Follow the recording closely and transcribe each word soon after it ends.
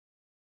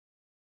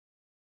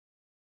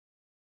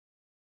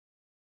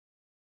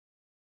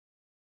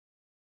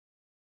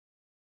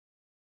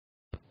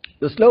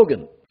The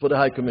slogan for the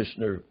High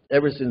Commissioner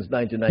ever since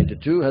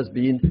 1992 has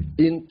been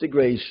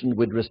integration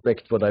with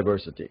respect for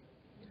diversity.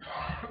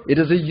 It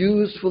is a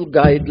useful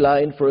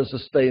guideline for a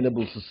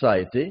sustainable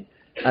society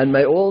and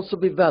may also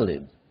be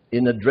valid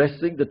in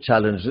addressing the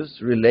challenges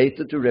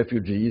related to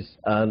refugees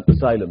and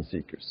asylum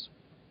seekers.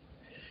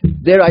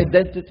 Their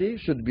identity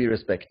should be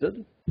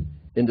respected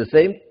in the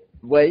same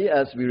way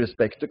as we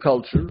respect the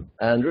culture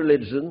and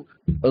religion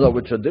of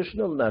our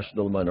traditional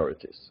national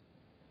minorities.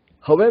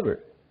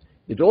 However,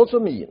 it also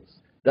means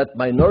that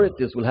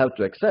minorities will have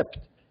to accept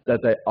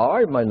that they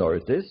are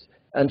minorities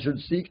and should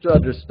seek to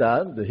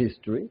understand the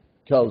history,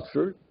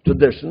 culture,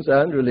 traditions,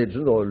 and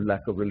religion, or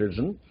lack of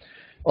religion,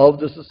 of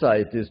the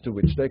societies to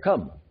which they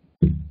come.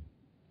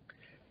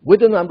 With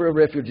the number of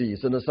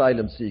refugees and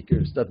asylum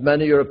seekers that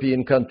many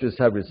European countries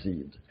have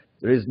received,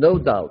 there is no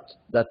doubt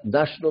that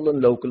national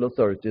and local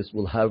authorities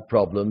will have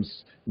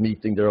problems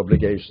meeting their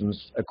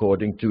obligations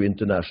according to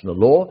international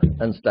law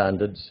and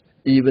standards,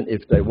 even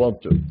if they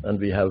want to. And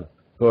we have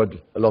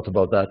heard a lot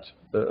about that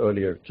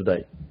earlier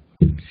today.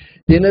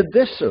 In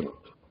addition,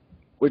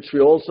 which we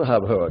also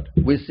have heard,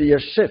 we see a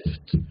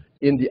shift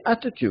in the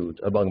attitude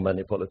among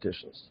many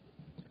politicians.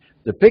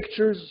 The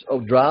pictures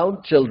of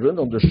drowned children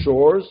on the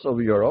shores of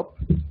Europe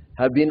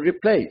have been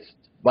replaced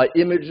by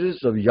images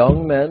of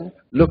young men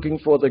looking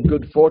for their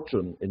good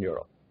fortune in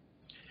Europe.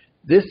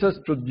 This has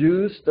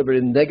produced a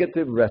very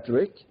negative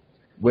rhetoric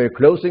where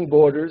closing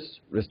borders,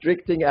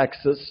 restricting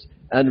access,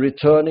 and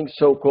returning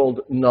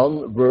so-called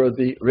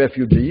non-worthy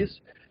refugees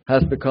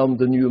has become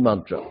the new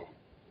mantra,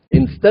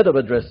 instead of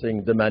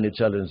addressing the many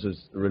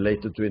challenges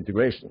related to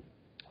integration.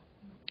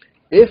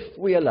 If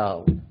we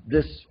allow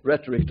this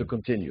rhetoric to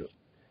continue,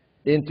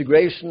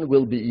 integration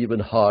will be even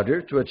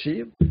harder to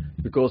achieve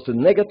because the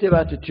negative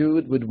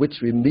attitude with which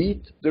we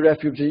meet the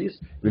refugees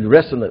will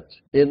resonate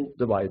in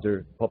the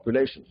wider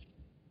population.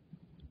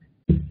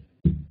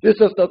 This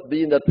does not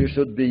mean that we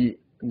should be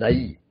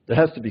naive. There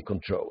has to be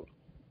control.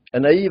 A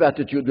naive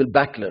attitude will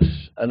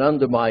backlash and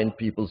undermine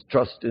people's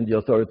trust in the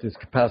authorities'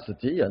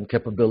 capacity and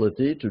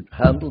capability to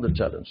handle the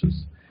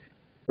challenges.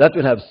 That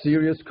will have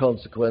serious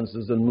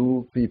consequences and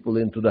move people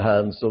into the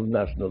hands of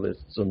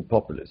nationalists and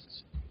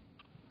populists.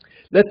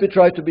 Let me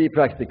try to be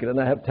practical,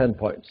 and I have 10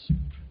 points.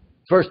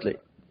 Firstly,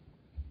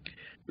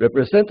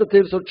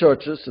 representatives of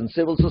churches and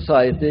civil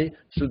society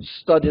should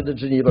study the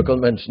Geneva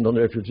Convention on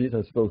Refugees.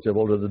 I suppose you've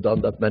already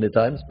done that many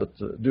times, but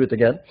do it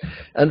again,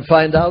 and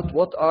find out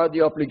what are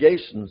the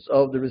obligations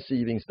of the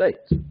receiving state.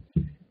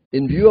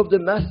 In view of the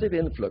massive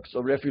influx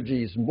of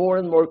refugees, more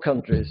and more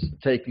countries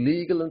take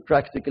legal and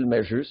practical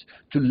measures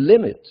to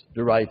limit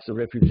the rights of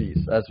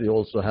refugees, as we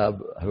also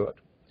have heard.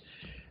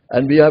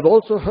 And we have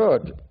also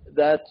heard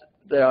that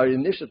there are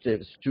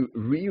initiatives to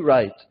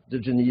rewrite the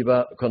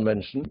Geneva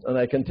Convention, and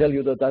I can tell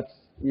you that that's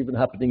even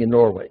happening in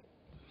Norway.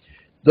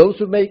 Those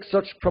who make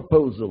such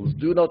proposals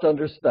do not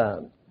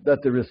understand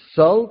that the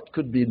result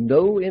could be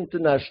no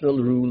international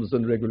rules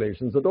and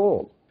regulations at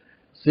all.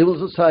 Civil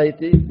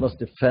society must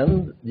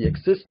defend the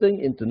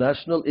existing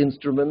international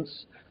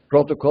instruments,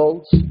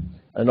 protocols,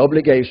 and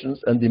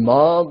obligations and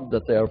demand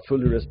that they are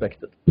fully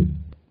respected.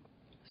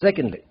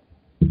 Secondly,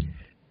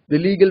 the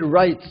legal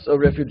rights of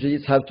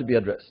refugees have to be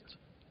addressed.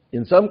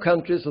 In some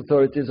countries,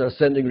 authorities are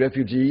sending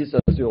refugees,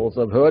 as you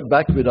also have heard,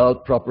 back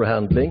without proper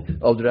handling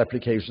of their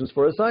applications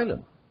for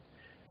asylum.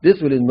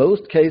 This will in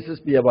most cases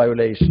be a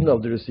violation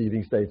of the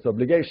receiving state's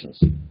obligations.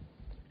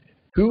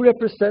 Who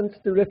represents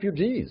the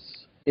refugees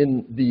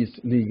in these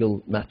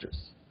legal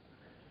matters?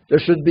 There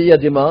should be a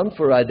demand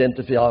for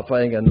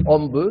identifying an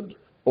ombud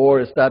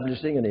or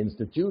establishing an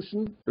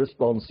institution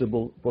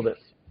responsible for this.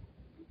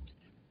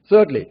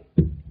 Thirdly,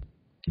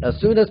 as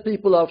soon as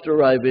possible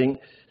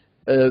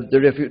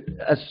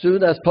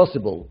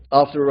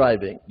after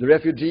arriving, the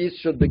refugees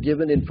should be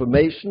given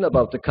information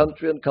about the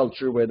country and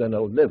culture where they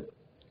now live.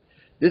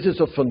 This is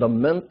of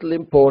fundamental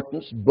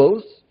importance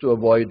both to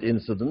avoid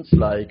incidents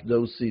like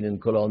those seen in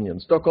Cologne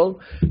and Stockholm,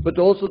 but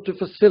also to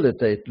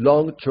facilitate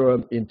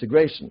long-term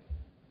integration.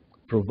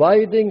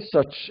 Providing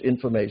such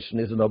information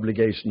is an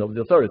obligation of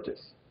the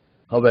authorities.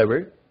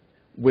 However,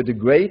 with the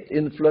great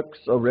influx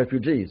of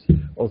refugees,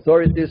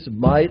 authorities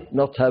might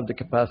not have the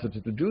capacity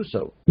to do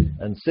so,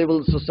 and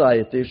civil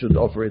society should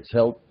offer its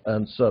help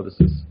and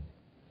services.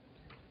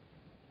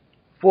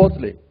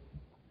 Fourthly,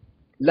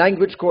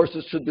 language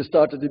courses should be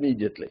started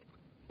immediately.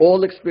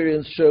 All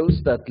experience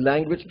shows that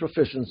language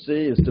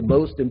proficiency is the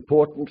most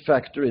important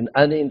factor in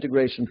any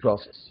integration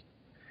process.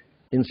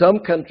 In some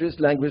countries,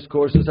 language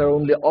courses are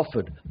only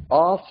offered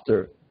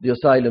after the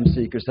asylum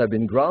seekers have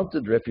been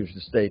granted refugee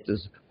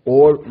status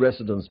or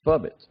residence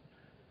permit.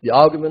 The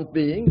argument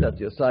being that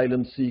the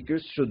asylum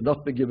seekers should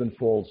not be given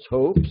false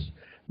hopes,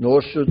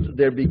 nor should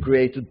there be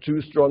created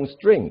too strong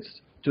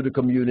strings to the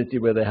community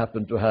where they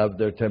happen to have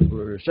their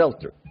temporary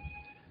shelter.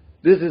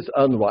 This is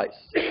unwise.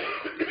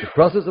 The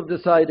process of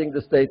deciding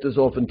the status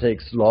often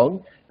takes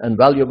long, and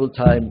valuable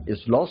time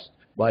is lost,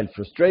 while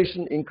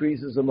frustration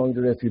increases among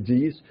the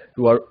refugees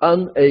who are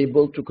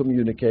unable to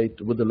communicate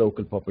with the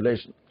local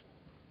population.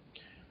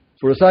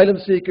 For asylum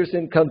seekers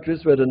in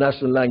countries where the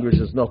national language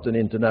is not an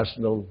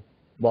international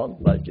one,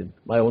 like in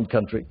my own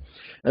country,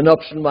 an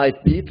option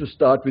might be to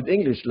start with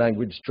English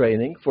language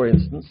training, for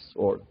instance,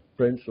 or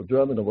French or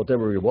German or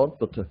whatever you want,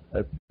 but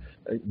a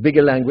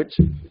bigger language.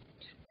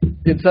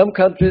 In some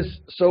countries,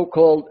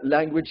 so-called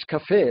language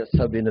cafes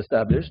have been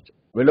established,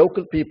 where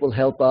local people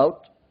help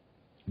out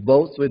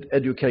both with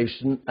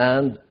education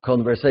and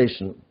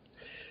conversation,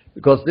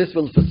 because this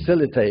will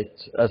facilitate,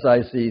 as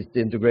I see the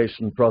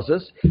integration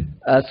process,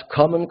 as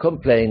common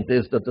complaint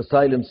is that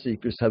asylum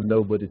seekers have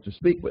nobody to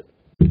speak with.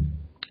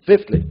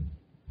 Fifthly,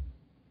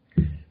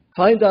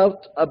 find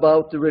out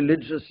about the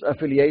religious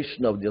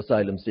affiliation of the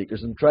asylum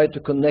seekers and try to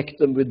connect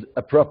them with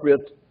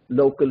appropriate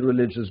local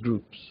religious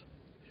groups.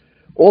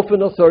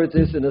 Often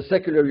authorities in a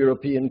secular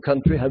European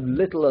country have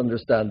little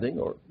understanding,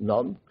 or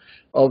none,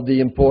 of the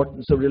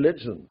importance of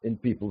religion in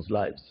people's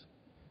lives.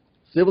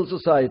 Civil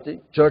society,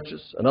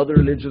 churches, and other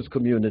religious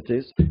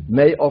communities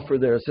may offer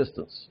their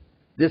assistance.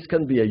 This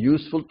can be a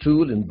useful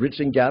tool in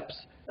bridging gaps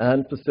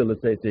and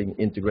facilitating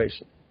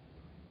integration.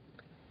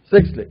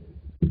 Sixthly,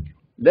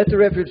 let the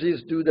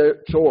refugees do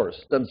their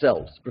chores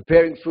themselves,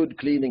 preparing food,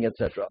 cleaning,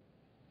 etc.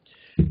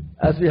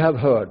 As we have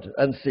heard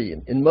and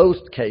seen, in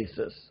most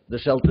cases, the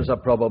shelters are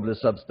probably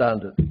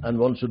substandard, and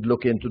one should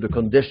look into the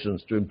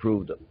conditions to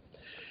improve them.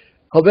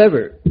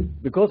 However,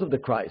 because of the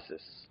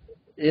crisis,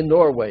 in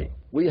Norway,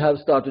 we have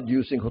started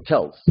using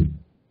hotels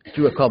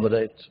to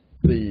accommodate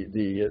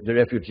the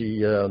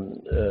refugee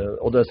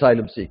or the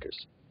asylum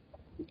seekers.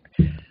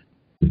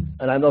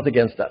 And I'm not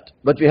against that.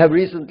 But we have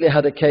recently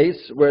had a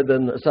case where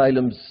the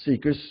asylum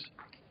seekers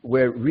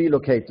were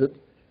relocated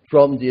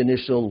from the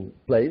initial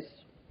place,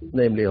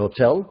 namely a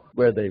hotel,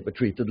 where they were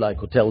treated like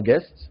hotel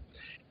guests,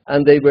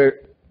 and they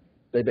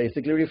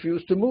basically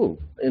refused to move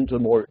into a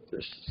more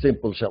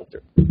simple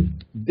shelter.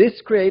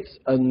 This creates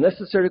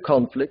unnecessary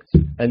conflicts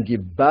and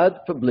gives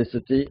bad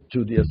publicity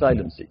to the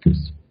asylum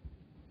seekers.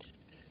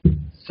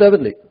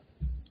 Seventhly,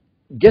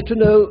 get to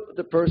know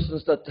the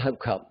persons that have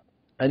come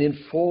and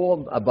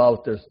inform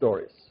about their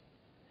stories.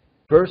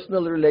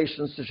 Personal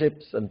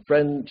relationships and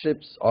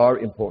friendships are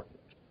important.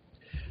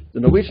 The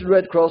Norwegian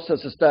Red Cross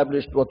has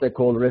established what they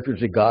call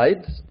refugee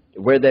guides,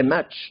 where they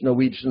match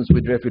Norwegians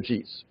with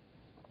refugees.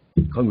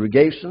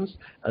 Congregations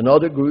and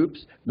other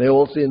groups may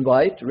also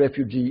invite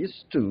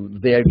refugees to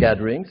their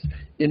gatherings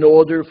in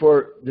order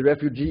for the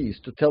refugees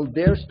to tell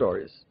their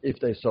stories if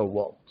they so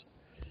want.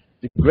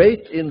 The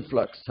great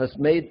influx has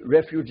made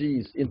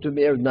refugees into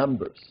mere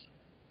numbers.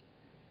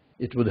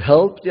 It would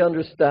help the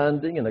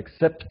understanding and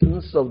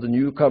acceptance of the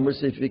newcomers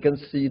if we can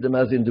see them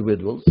as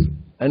individuals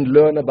and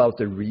learn about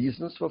the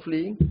reasons for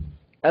fleeing,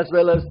 as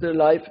well as their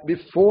life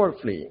before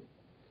fleeing.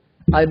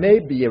 I may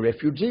be a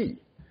refugee,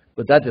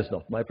 but that is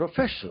not my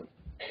profession,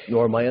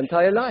 nor my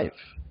entire life.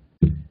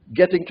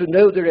 Getting to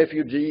know the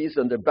refugees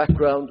and their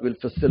background will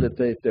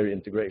facilitate their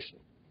integration.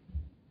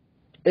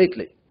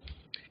 Eighthly,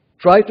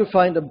 try to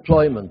find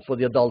employment for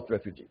the adult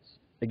refugees.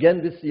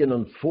 Again, we see an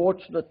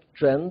unfortunate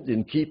trend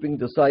in keeping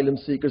the asylum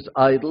seekers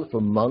idle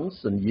for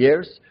months and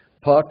years,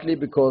 partly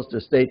because their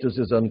status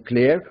is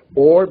unclear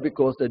or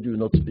because they do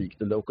not speak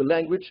the local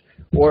language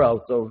or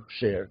out of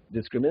sheer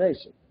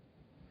discrimination.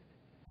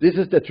 This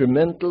is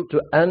detrimental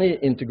to any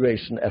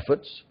integration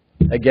efforts.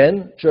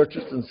 Again,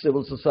 churches and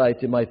civil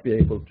society might be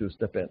able to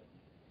step in.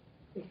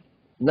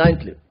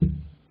 Ninthly,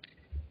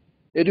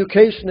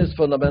 education is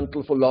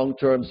fundamental for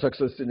long-term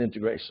success in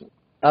integration.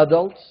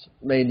 Adults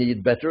may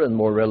need better and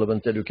more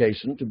relevant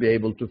education to be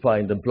able to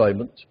find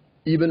employment.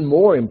 Even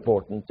more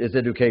important is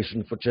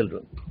education for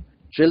children.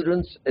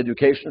 Children's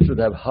education should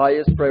have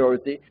highest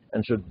priority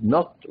and should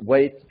not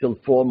wait till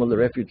formal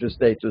refugee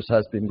status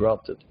has been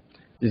granted.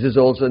 This is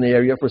also an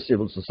area for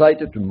civil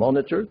society to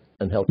monitor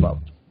and help out.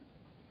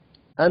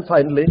 And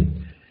finally,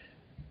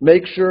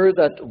 make sure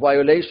that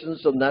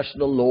violations of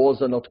national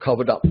laws are not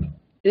covered up.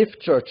 If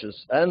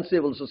churches and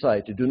civil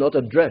society do not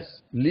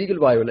address legal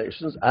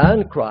violations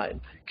and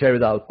crime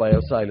carried out by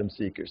asylum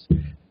seekers,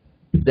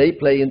 they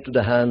play into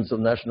the hands of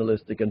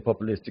nationalistic and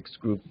populistic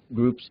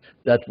groups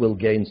that will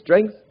gain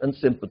strength and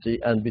sympathy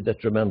and be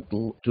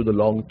detrimental to the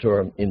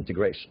long-term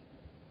integration.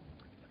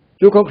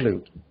 To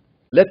conclude,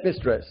 let me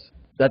stress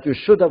that we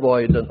should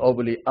avoid an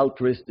overly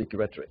altruistic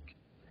rhetoric.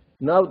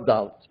 No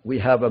doubt we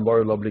have a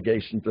moral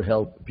obligation to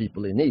help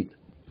people in need.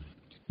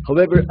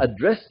 However,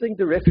 addressing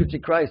the refugee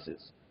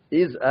crisis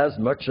is as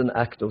much an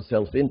act of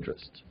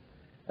self-interest.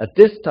 At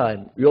this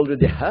time, we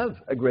already have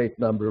a great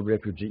number of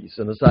refugees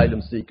and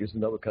asylum seekers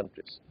in our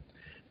countries.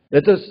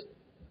 Let us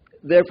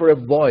therefore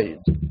avoid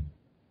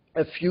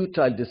a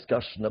futile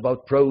discussion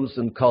about pros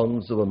and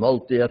cons of a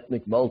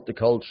multi-ethnic,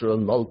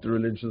 multicultural,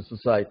 multi-religious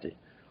society.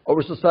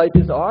 Our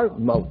societies are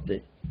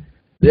multi.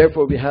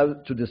 Therefore, we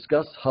have to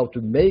discuss how to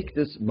make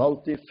this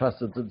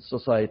multifaceted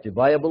society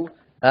viable,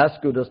 as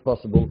good as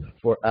possible,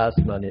 for as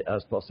many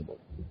as possible.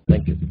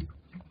 Thank you.